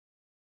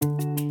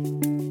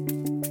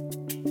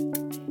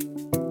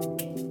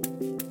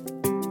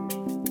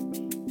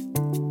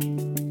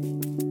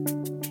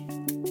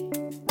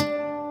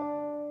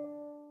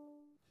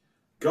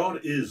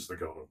God is the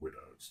God of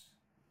widows.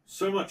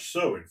 So much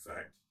so, in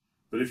fact,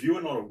 that if you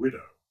are not a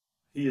widow,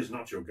 he is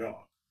not your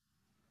God.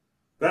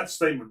 That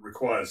statement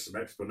requires some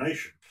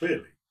explanation,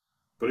 clearly,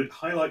 but it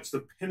highlights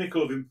the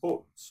pinnacle of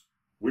importance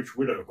which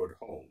widowhood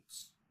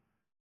holds.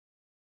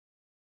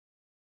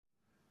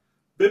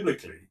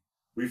 Biblically,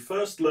 we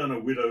first learn a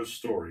widow's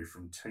story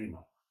from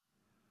Tamar.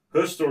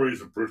 Her story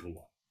is a brutal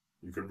one.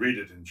 You can read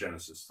it in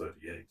Genesis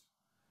 38.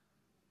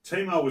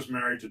 Tamar was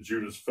married to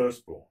Judah's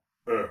firstborn,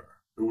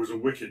 who was a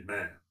wicked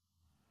man.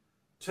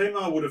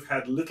 Tamar would have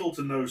had little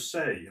to no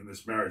say in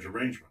this marriage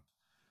arrangement,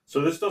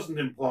 so this doesn't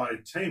imply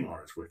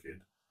Tamar is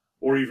wicked,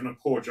 or even a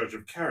poor judge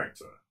of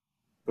character,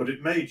 but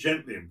it may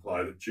gently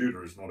imply that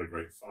Judah is not a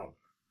great father.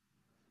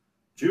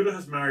 Judah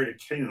has married a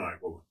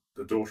Canaanite woman,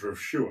 the daughter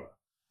of Shua,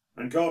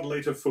 and God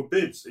later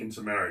forbids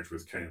intermarriage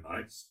with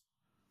Canaanites,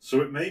 so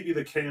it may be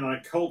the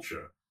Canaanite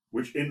culture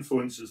which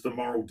influences the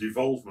moral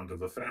devolvement of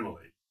the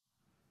family.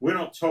 We're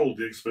not told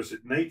the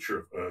explicit nature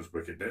of Er's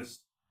wickedness,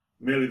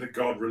 merely that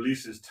God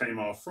releases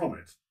Tamar from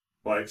it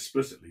by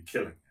explicitly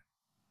killing him.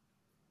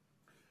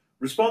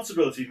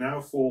 Responsibility now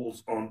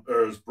falls on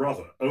Er's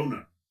brother,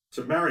 Onan,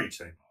 to marry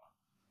Tamar,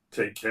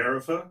 take care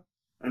of her,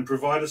 and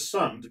provide a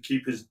son to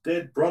keep his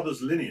dead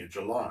brother's lineage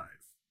alive.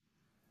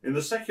 In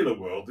the secular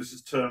world, this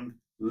is termed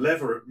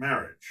levirate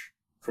marriage,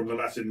 from the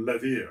Latin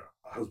levir,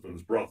 a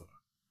husband's brother.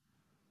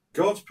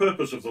 God's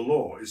purpose of the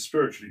law is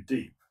spiritually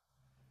deep.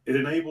 It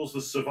enables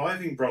the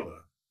surviving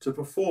brother to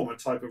perform a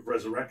type of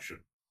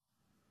resurrection.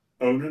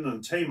 Onan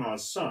and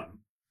Tamar's son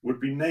would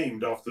be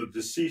named after the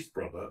deceased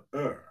brother,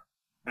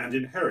 and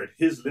inherit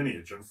his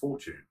lineage and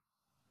fortune.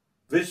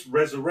 This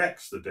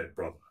resurrects the dead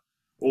brother,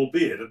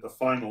 albeit at the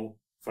final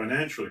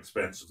financial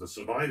expense of the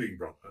surviving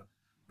brother,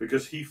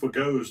 because he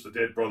forgoes the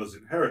dead brother's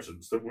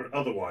inheritance that would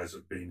otherwise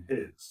have been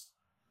his.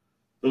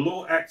 The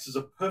law acts as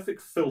a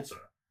perfect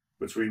filter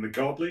between the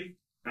godly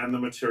and the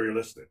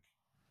materialistic,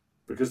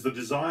 because the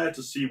desire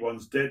to see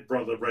one's dead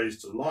brother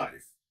raised to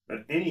life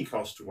at any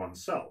cost to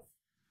oneself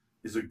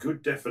is a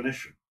good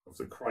definition of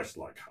the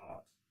Christ-like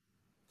heart.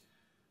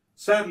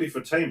 Sadly for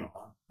Tamar,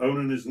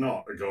 Onan is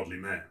not a godly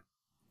man.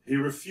 He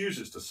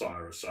refuses to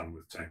sire a son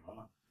with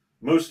Tamar,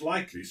 most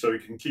likely so he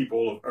can keep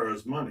all of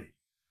Er's money,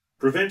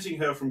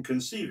 preventing her from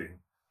conceiving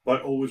by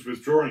always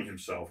withdrawing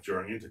himself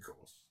during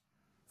intercourse.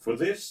 For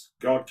this,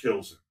 God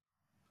kills him.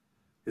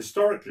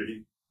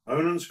 Historically,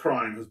 Onan's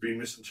crime has been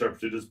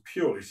misinterpreted as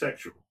purely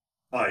sexual,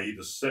 i.e.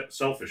 the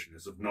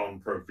selfishness of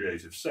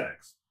non-procreative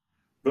sex.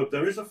 But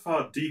there is a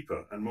far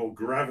deeper and more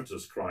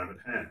gravitous crime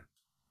at hand.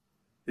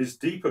 His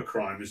deeper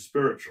crime is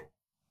spiritual.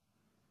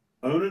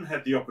 Onan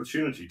had the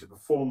opportunity to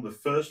perform the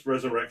first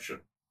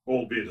resurrection,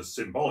 albeit a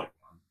symbolic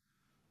one,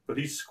 but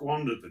he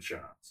squandered the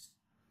chance.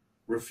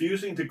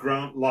 Refusing to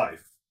grant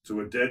life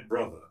to a dead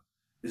brother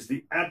is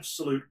the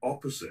absolute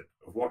opposite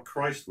of what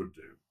Christ would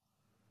do,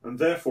 and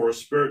therefore a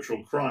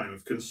spiritual crime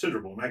of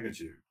considerable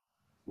magnitude,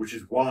 which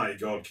is why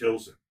God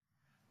kills him,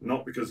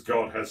 not because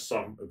God has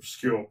some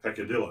obscure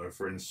peccadillo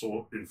for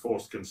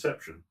enforced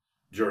conception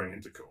during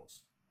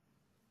intercourse.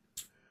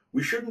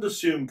 We shouldn't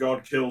assume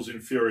God kills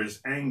in furious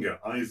anger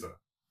either.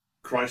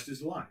 Christ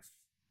is life.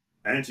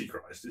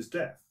 Antichrist is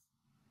death.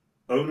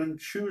 Onan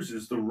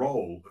chooses the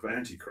role of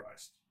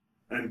Antichrist,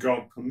 and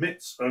God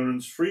permits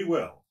Onan's free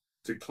will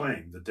to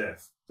claim the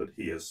death that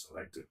he has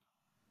selected.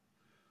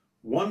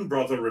 One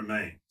brother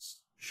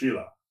remains,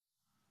 Shelah,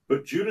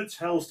 but Judah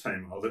tells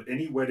Tamar that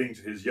any wedding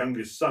to his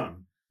youngest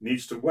son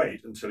needs to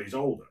wait until he's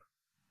older.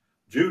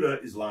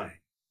 Judah is lying.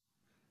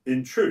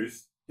 In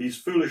truth, he's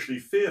foolishly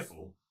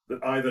fearful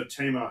that either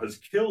Tamar has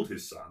killed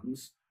his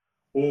sons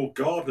or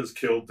God has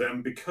killed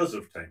them because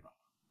of Tamar.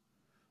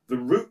 The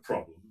root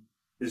problem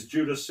is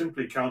Judah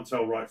simply can't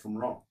tell right from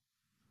wrong.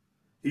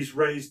 He's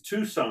raised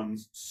two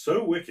sons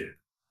so wicked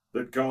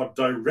that God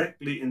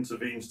directly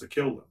intervenes to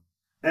kill them,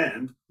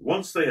 and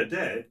once they are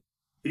dead,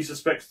 he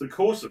suspects the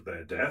cause of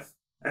their death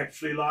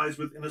actually lies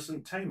with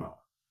innocent Tamar.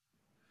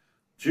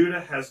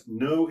 Judah has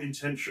no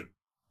intention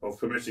of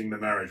permitting the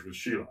marriage with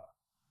Shelah.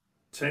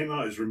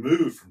 Tamar is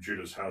removed from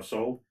Judah's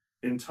household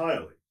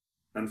entirely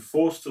and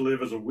forced to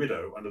live as a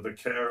widow under the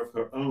care of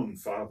her own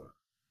father.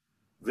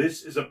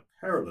 This is a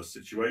perilous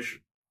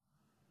situation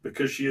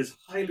because she is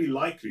highly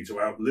likely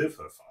to outlive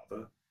her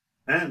father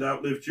and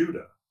outlive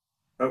Judah,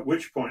 at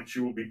which point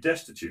she will be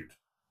destitute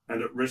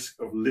and at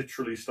risk of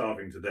literally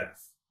starving to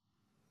death.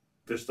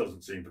 This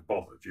doesn't seem to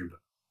bother Judah.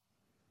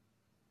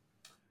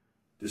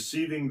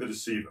 Deceiving the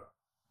deceiver.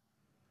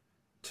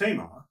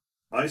 Tamar,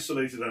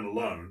 isolated and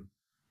alone,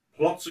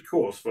 plots a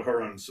course for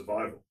her own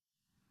survival.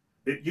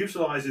 It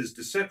utilizes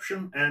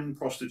deception and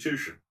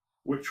prostitution,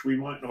 which we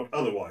might not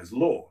otherwise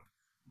laud,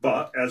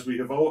 but, as we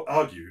have all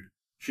argued,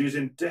 she is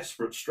in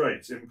desperate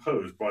straits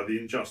imposed by the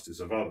injustice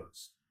of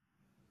others.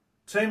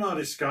 Tamar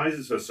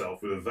disguises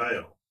herself with a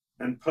veil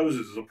and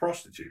poses as a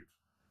prostitute,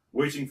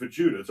 waiting for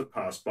Judah to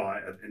pass by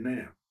at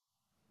Enaim.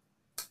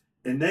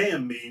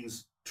 Enaim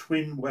means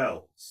twin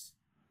wells,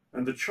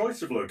 and the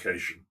choice of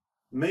location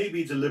may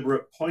be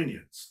deliberate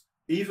poignance,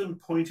 even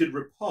pointed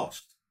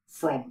riposte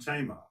from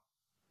Tamar.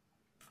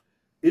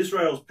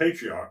 Israel's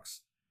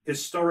patriarchs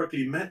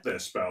historically met their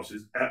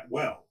spouses at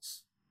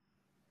wells.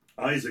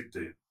 Isaac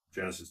did,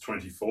 Genesis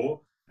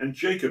 24, and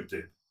Jacob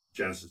did,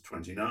 Genesis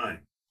 29.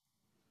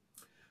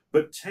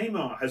 But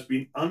Tamar has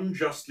been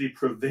unjustly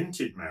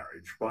prevented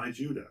marriage by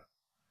Judah.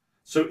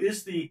 So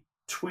is the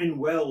twin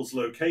wells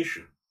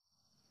location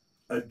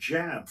a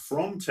jab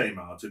from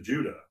Tamar to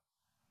Judah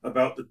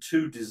about the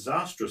two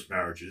disastrous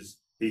marriages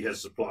he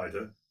has supplied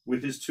her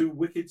with his two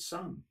wicked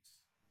sons?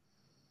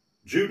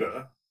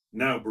 Judah,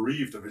 now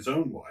bereaved of his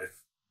own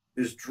wife,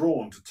 is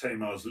drawn to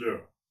Tamar's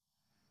lure.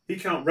 He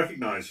can't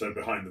recognize her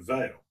behind the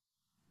veil,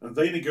 and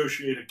they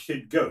negotiate a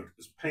kid goat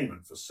as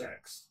payment for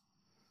sex.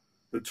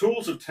 The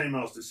tools of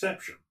Tamar's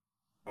deception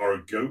are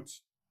a goat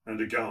and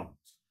a garment,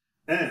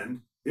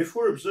 and, if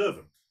we're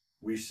observant,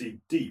 we see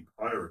deep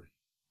irony.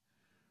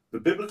 The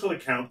biblical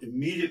account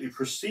immediately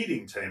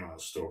preceding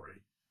Tamar's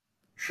story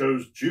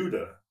shows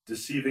Judah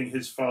deceiving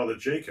his father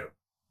Jacob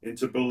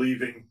into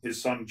believing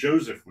his son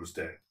Joseph was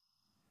dead,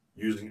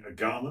 using a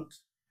garment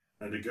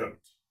and a goat.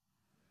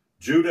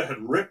 Judah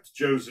had ripped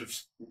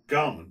Joseph's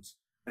garment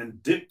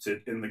and dipped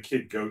it in the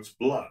kid goat's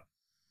blood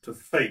to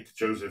fake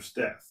Joseph's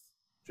death.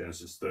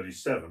 Genesis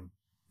 37,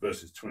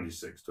 verses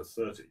 26 to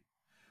 30.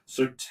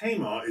 So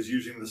Tamar is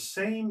using the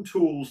same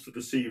tools to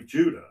deceive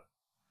Judah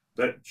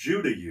that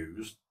Judah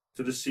used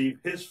to deceive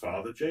his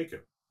father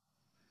Jacob.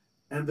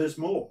 And there's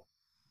more.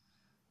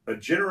 A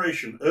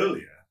generation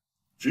earlier,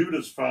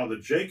 Judah's father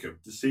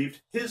Jacob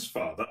deceived his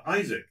father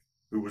Isaac,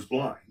 who was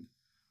blind,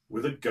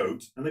 with a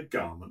goat and a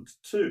garment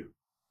too.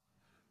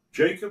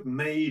 Jacob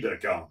made a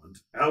garment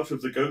out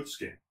of the goat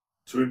skin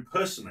to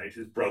impersonate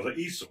his brother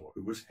Esau,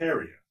 who was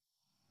hairier,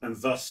 and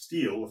thus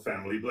steal the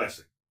family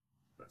blessing.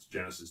 That's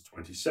Genesis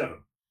 27,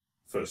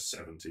 first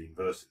 17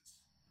 verses.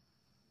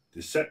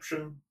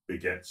 Deception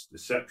begets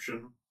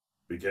deception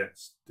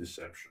begets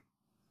deception.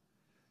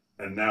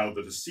 And now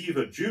the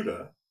deceiver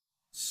Judah,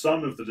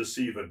 son of the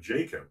deceiver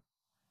Jacob,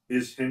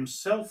 is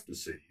himself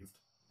deceived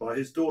by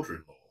his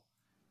daughter-in-law,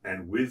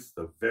 and with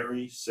the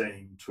very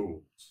same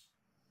tools,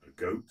 a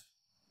goat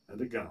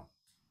and a garment.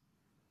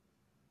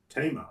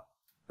 Tamar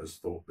has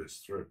thought this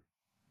through.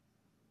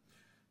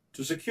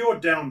 To secure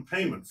down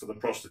payment for the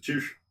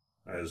prostitution,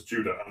 as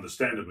Judah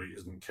understandably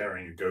isn't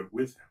carrying a goat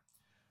with him,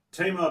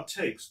 Tamar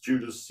takes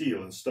Judah's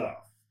seal and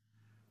staff.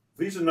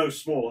 These are no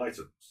small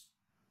items.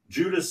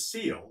 Judah's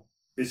seal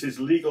is his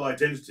legal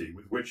identity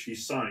with which he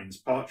signs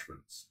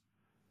parchments,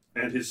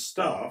 and his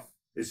staff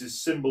is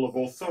his symbol of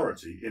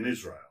authority in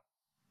Israel.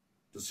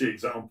 To see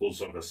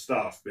examples of a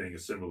staff being a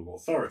symbol of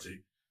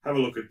authority, have a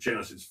look at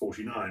Genesis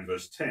 49,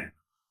 verse 10,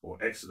 or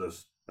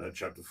Exodus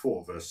chapter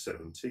 4, verse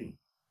 17.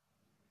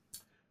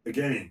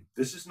 Again,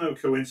 this is no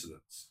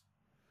coincidence.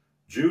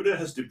 Judah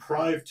has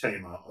deprived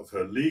Tamar of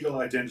her legal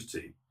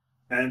identity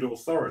and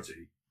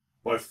authority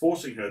by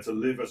forcing her to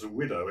live as a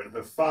widow in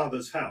her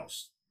father's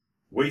house,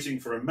 waiting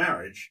for a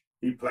marriage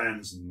he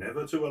plans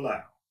never to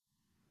allow.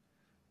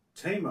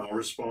 Tamar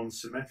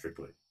responds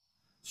symmetrically,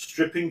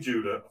 stripping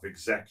Judah of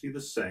exactly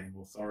the same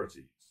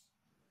authorities.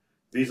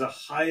 These are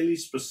highly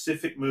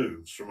specific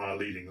moves from our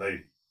leading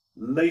lady,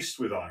 laced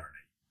with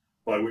irony,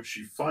 by which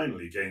she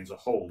finally gains a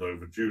hold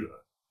over Judah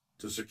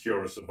to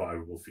secure a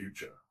survivable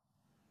future.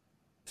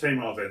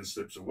 Tamar then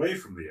slips away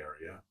from the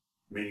area,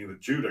 meaning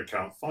that Judah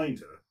can't find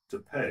her to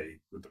pay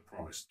with the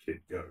promised kid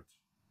goat.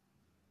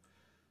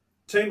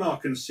 Tamar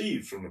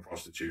conceives from the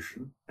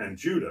prostitution, and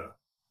Judah,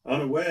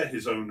 unaware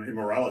his own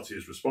immorality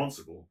is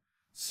responsible,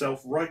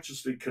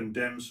 self-righteously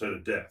condemns her to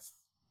death.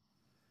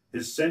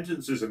 His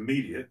sentence is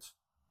immediate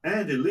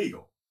and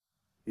illegal.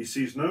 He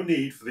sees no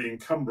need for the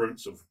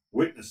encumbrance of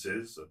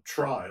witnesses, a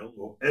trial,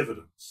 or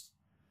evidence.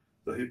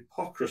 The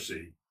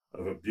hypocrisy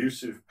of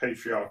abusive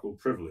patriarchal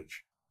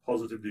privilege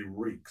positively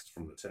reeks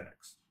from the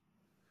text.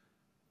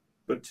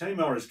 But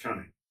Tamar is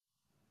cunning.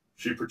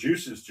 She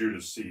produces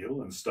Judah's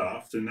seal and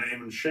staff to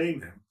name and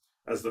shame him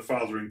as the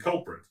fathering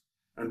culprit,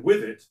 and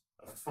with it,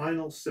 a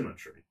final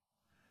symmetry.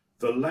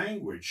 The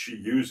language she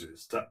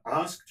uses to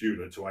ask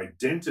Judah to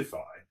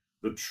identify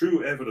the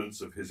true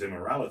evidence of his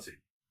immorality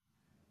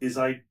is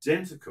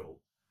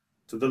identical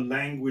to the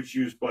language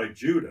used by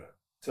Judah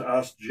to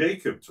ask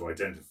Jacob to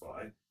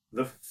identify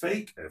the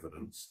fake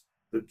evidence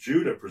that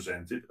Judah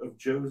presented of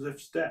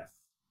Joseph's death.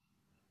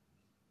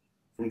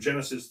 From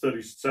Genesis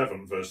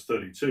 37, verse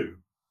 32,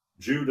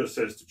 Judah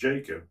says to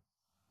Jacob,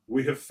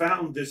 "We have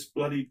found this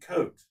bloody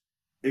coat.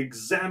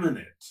 Examine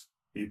it,"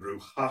 Hebrew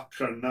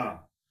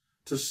hakana,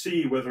 to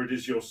see whether it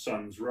is your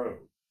son's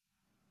robe.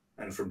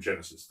 And from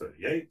Genesis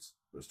 38,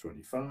 verse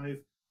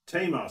 25,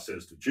 Tamar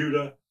says to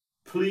Judah,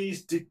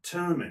 "Please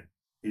determine,"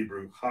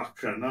 Hebrew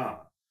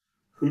hakana,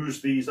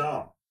 whose these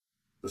are,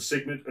 the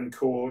signet and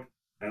cord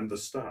and the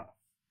staff.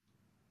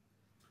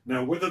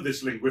 Now, whether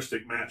this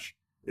linguistic match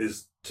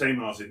is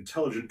Tamar's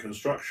intelligent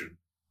construction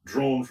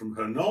drawn from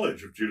her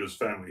knowledge of Judah's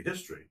family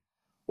history,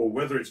 or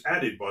whether it's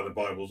added by the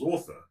Bible's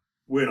author,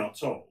 we're not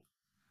told.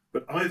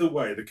 But either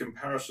way, the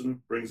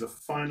comparison brings a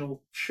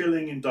final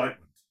chilling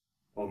indictment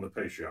on the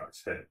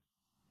patriarch's head.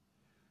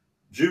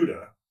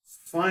 Judah,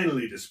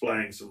 finally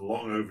displaying some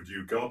long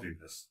overdue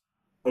godliness,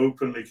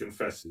 openly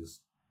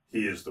confesses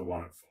he is the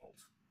one at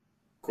fault.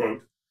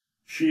 Quote,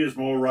 she is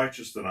more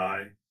righteous than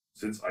I,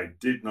 since I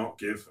did not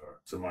give her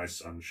to my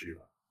son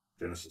Shelah.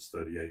 Genesis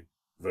 38,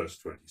 verse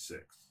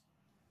 26.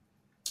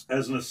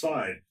 As an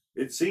aside,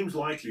 it seems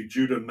likely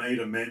Judah made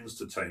amends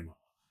to Tamar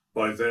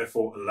by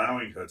therefore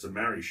allowing her to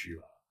marry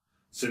Shelah,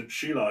 since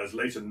Shelah is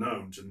later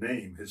known to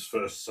name his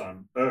first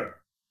son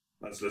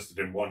that's listed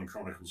in 1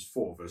 Chronicles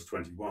 4, verse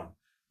 21,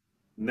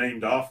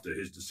 named after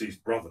his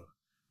deceased brother,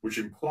 which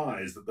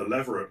implies that the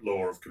Levirate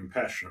law of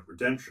compassionate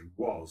redemption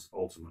was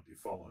ultimately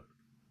followed.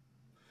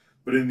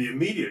 But in the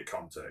immediate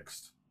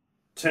context,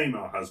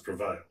 Tamar has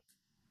prevailed,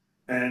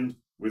 and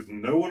with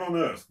no one on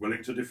earth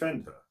willing to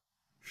defend her,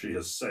 she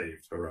has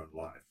saved her own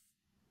life.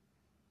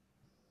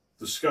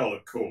 The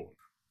Scarlet Cord.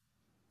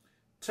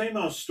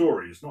 Tamar's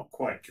story is not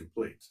quite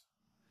complete.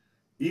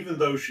 Even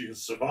though she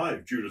has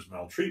survived Judah's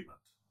maltreatment,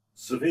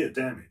 severe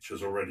damage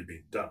has already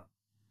been done.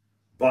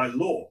 By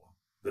law,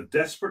 the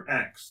desperate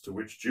acts to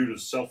which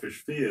Judah's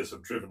selfish fears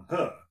have driven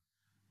her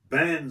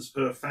bans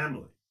her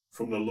family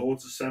from the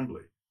Lord's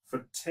assembly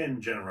for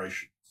 10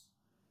 generations.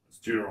 That's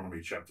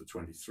Deuteronomy chapter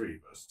 23,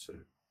 verse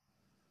 2.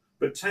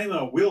 But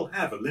Tamar will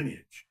have a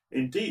lineage.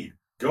 Indeed,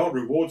 God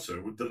rewards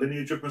her with the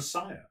lineage of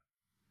Messiah.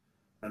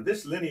 And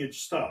this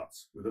lineage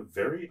starts with a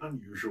very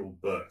unusual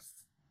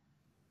birth.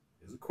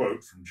 Here's a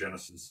quote from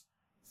Genesis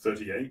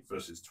 38,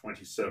 verses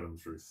 27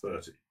 through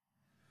 30.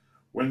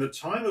 When the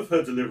time of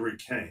her delivery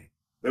came,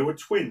 there were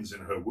twins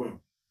in her womb.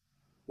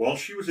 While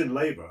she was in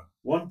labor,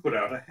 one put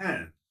out a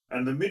hand,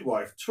 and the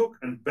midwife took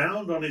and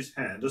bound on his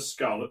hand a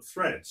scarlet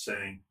thread,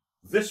 saying,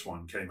 "This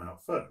one came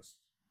out first."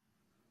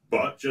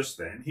 But just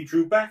then he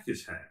drew back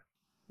his hand,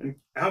 and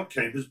out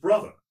came his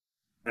brother.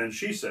 And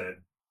she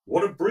said,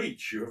 "What a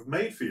breach you have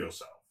made for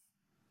yourself."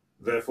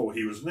 Therefore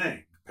he was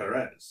named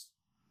Perez.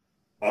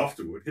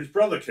 Afterward his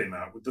brother came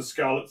out with the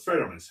scarlet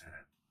thread on his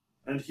hand,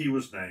 and he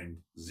was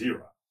named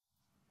Zerah.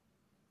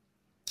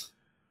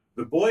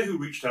 The boy who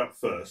reached out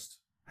first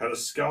had a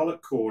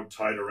scarlet cord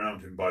tied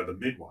around him by the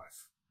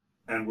midwife,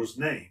 and was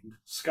named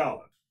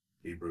Scarlet,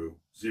 Hebrew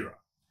Zerah.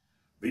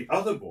 The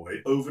other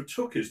boy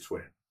overtook his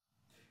twin,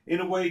 in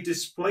a way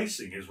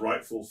displacing his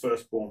rightful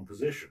firstborn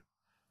position.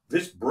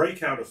 This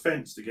breakout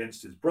offense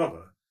against his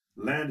brother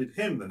landed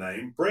him the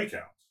name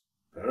Breakout,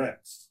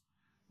 Perez.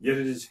 Yet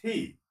it is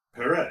he,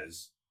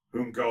 Perez,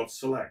 whom God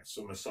selects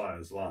for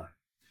Messiah's line.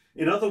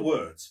 In other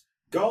words,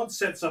 God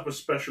sets up a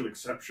special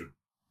exception,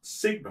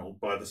 signaled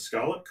by the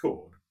scarlet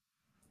cord,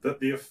 that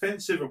the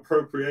offensive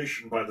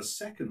appropriation by the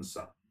second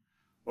son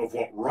of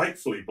what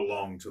rightfully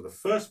belonged to the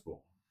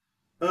firstborn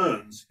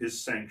earns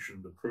his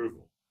sanctioned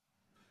approval.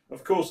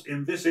 Of course,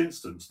 in this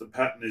instance, the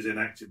pattern is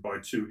enacted by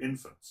two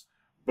infants,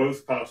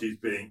 both parties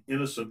being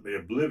innocently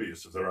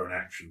oblivious of their own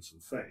actions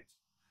and fate.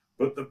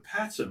 But the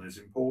pattern is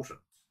important,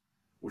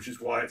 which is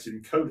why it's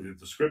encoded in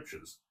the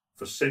scriptures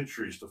for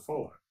centuries to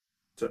follow,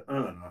 to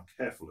earn our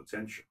careful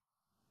attention.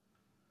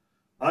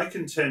 I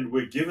contend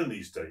we're given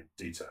these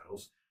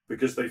details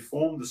because they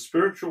form the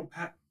spiritual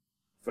pattern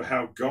for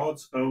how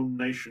God's own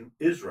nation,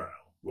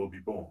 Israel, will be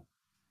born.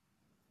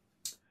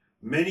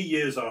 Many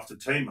years after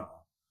Tamar,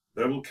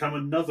 there will come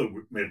another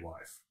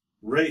midwife,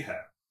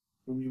 Rahab,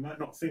 whom you might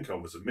not think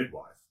of as a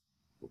midwife,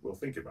 but we'll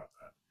think about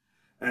that.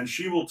 And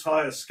she will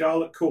tie a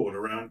scarlet cord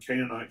around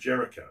Canaanite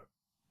Jericho,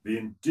 the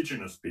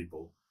indigenous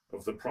people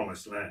of the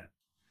Promised Land.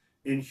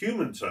 In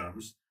human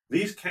terms,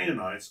 these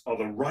Canaanites are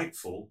the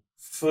rightful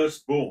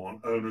firstborn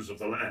owners of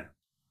the land,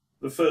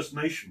 the First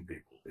Nation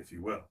people, if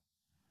you will.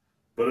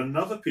 But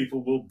another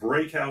people will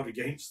break out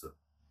against them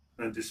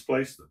and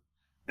displace them.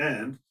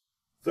 And,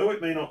 though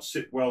it may not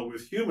sit well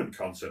with human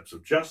concepts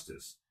of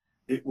justice,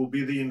 it will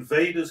be the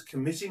invaders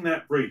committing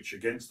that breach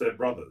against their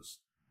brothers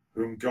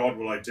whom God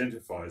will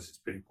identify as his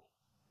people,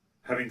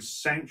 having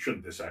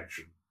sanctioned this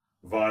action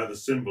via the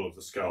symbol of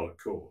the scarlet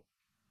cord.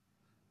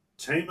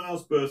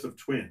 Tamar's birth of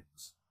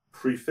twins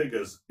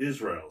prefigures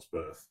Israel's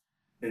birth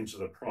into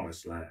the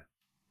Promised Land.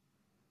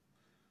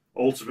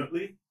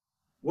 Ultimately,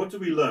 what do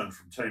we learn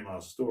from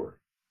Tamar's story?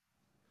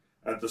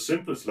 At the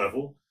simplest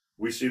level,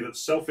 we see that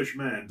selfish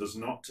man does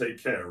not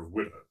take care of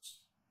widows.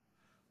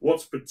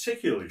 What's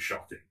particularly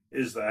shocking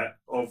is that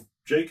of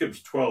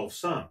Jacob's 12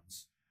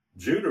 sons,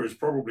 Judah is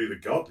probably the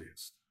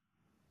godliest.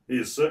 He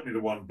is certainly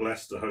the one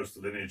blessed to host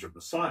the lineage of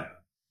Messiah,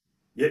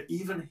 yet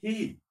even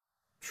he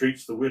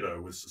treats the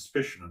widow with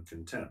suspicion and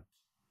contempt.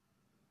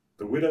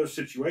 The widow's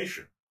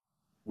situation,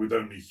 with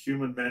only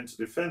human men to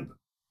defend them,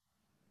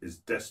 is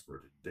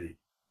desperate indeed.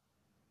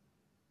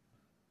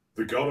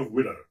 The God of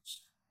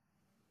widows.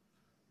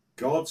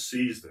 God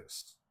sees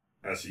this,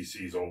 as he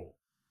sees all.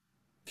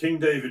 King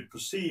David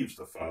perceives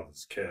the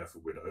Father's care for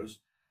widows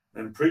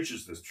and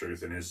preaches this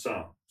truth in his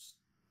Psalms.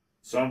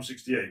 Psalm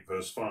 68,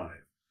 verse 5.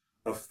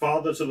 A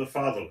father to the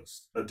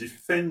fatherless, a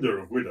defender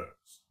of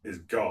widows, is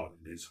God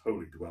in his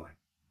holy dwelling.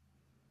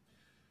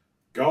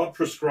 God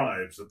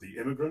prescribes that the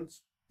immigrant,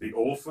 the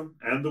orphan,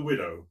 and the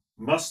widow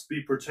must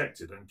be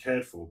protected and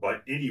cared for by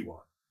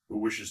anyone who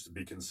wishes to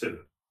be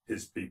considered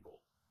his people.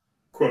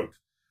 Quote,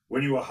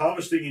 when you are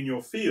harvesting in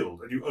your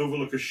field and you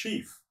overlook a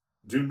sheaf,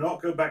 do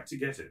not go back to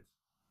get it.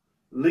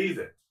 Leave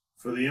it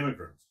for the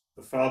immigrant,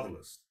 the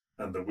fatherless,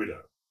 and the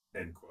widow,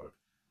 end quote.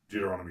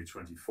 Deuteronomy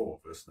 24,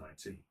 verse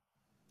 19.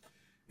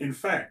 In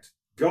fact,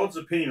 God's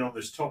opinion on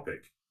this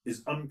topic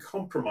is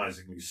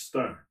uncompromisingly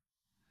stern.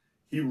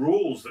 He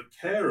rules that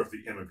care of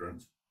the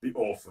immigrant, the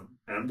orphan,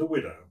 and the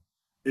widow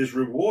is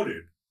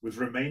rewarded with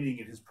remaining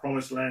in his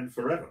promised land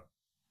forever.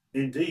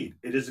 Indeed,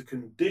 it is a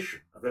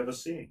condition of ever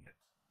seeing it.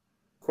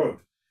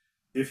 Quote,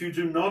 if you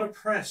do not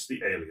oppress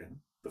the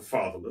alien, the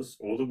fatherless,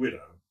 or the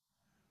widow,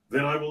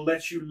 then I will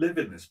let you live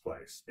in this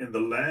place, in the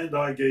land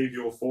I gave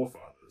your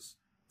forefathers,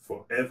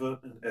 forever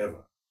and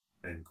ever,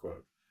 end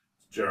quote.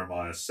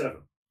 Jeremiah 7,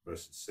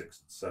 verses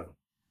 6 and 7.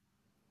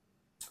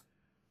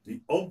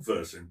 The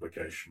obverse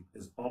implication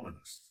is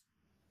ominous.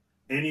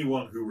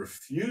 Anyone who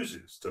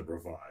refuses to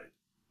provide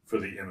for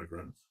the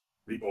immigrant,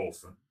 the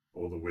orphan,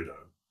 or the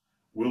widow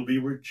will be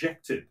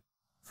rejected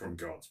from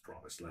God's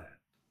promised land,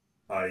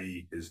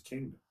 i.e., his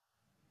kingdom.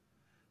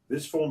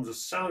 This forms a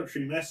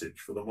salutary message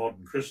for the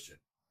modern Christian,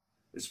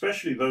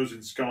 especially those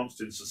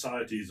ensconced in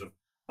societies of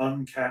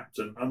uncapped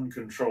and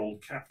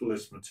uncontrolled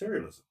capitalist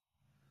materialism,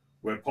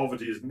 where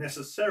poverty is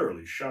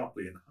necessarily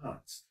sharply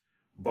enhanced,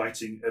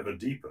 biting ever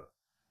deeper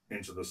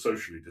into the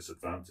socially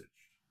disadvantaged.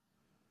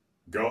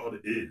 God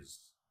is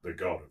the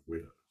God of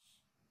widows.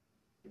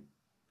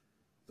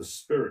 The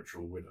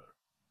spiritual widow.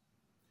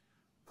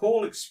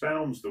 Paul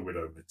expounds the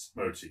widow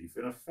motif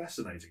in a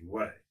fascinating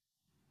way.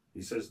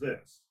 He says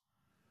this,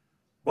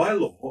 by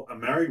law, a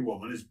married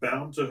woman is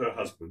bound to her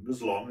husband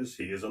as long as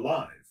he is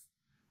alive.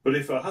 But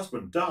if her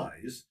husband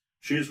dies,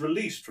 she is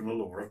released from the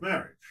law of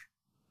marriage.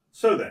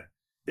 So then,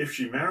 if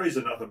she marries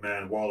another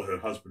man while her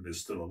husband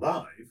is still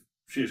alive,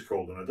 she is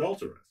called an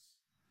adulteress.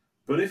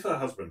 But if her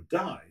husband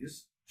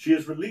dies, she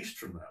is released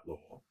from that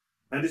law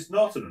and is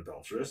not an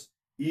adulteress,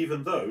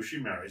 even though she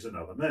marries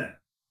another man.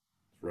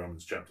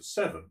 Romans chapter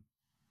 7,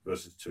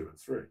 verses 2 and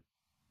 3.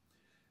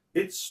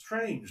 It's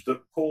strange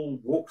that Paul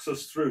walks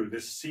us through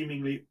this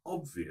seemingly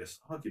obvious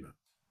argument.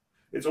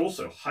 It's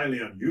also highly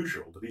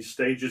unusual that he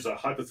stages a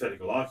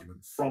hypothetical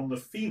argument from the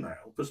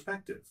female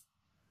perspective.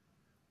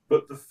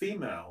 But the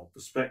female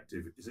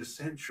perspective is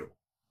essential,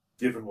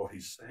 given what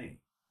he's saying.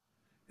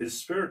 His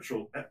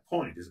spiritual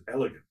point is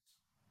elegant.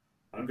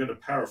 I'm going to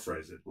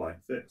paraphrase it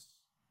like this.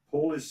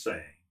 Paul is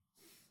saying,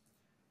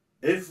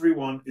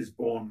 everyone is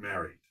born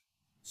married,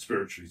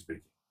 spiritually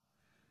speaking.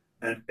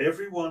 And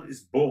everyone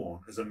is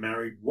born as a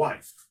married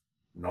wife,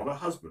 not a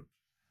husband,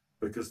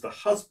 because the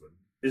husband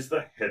is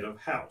the head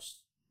of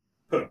house,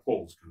 per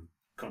Paul's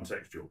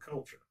contextual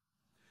culture.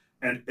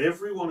 And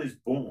everyone is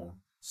born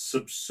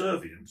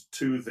subservient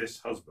to this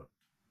husband.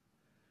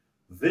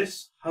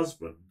 This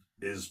husband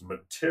is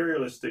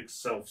materialistic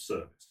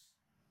self-service,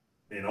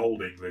 in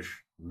Old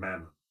English,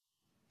 mammon.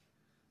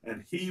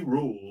 And he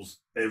rules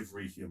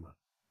every human.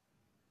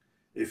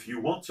 If you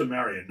want to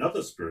marry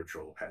another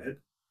spiritual head,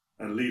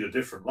 and lead a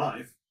different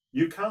life,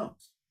 you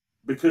can't,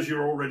 because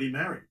you're already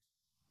married.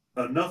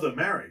 Another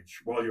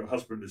marriage while your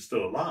husband is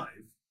still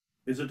alive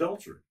is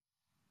adultery.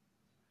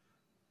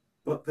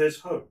 But there's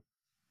hope.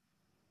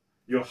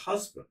 Your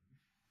husband,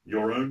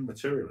 your own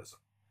materialism,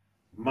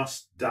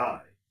 must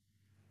die,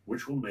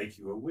 which will make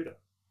you a widow.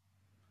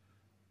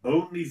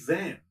 Only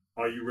then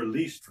are you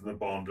released from the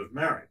bond of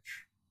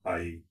marriage,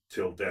 i.e.,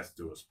 till death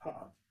do us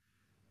part,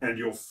 and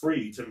you're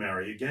free to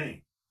marry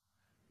again.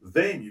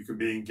 Then you can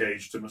be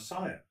engaged to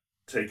Messiah,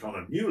 take on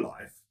a new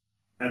life,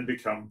 and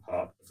become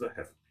part of the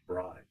heavenly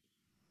bride.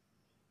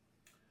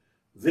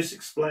 This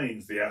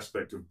explains the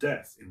aspect of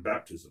death in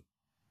baptism.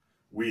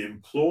 We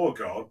implore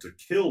God to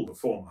kill the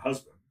former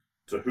husband,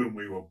 to whom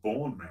we were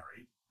born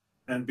married,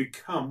 and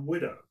become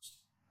widows.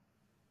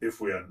 If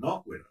we are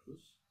not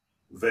widows,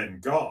 then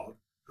God,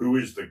 who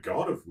is the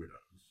God of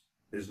widows,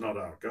 is not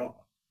our God.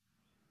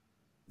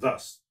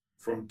 Thus,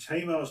 from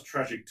Tamar's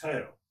tragic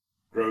tale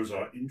grows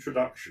our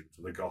introduction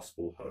to the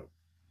gospel hope.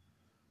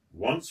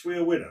 Once we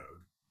are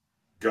widowed,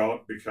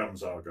 God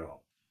becomes our God,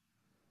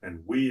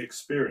 and we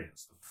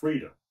experience the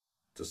freedom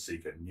to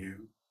seek a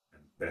new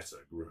and better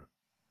groom.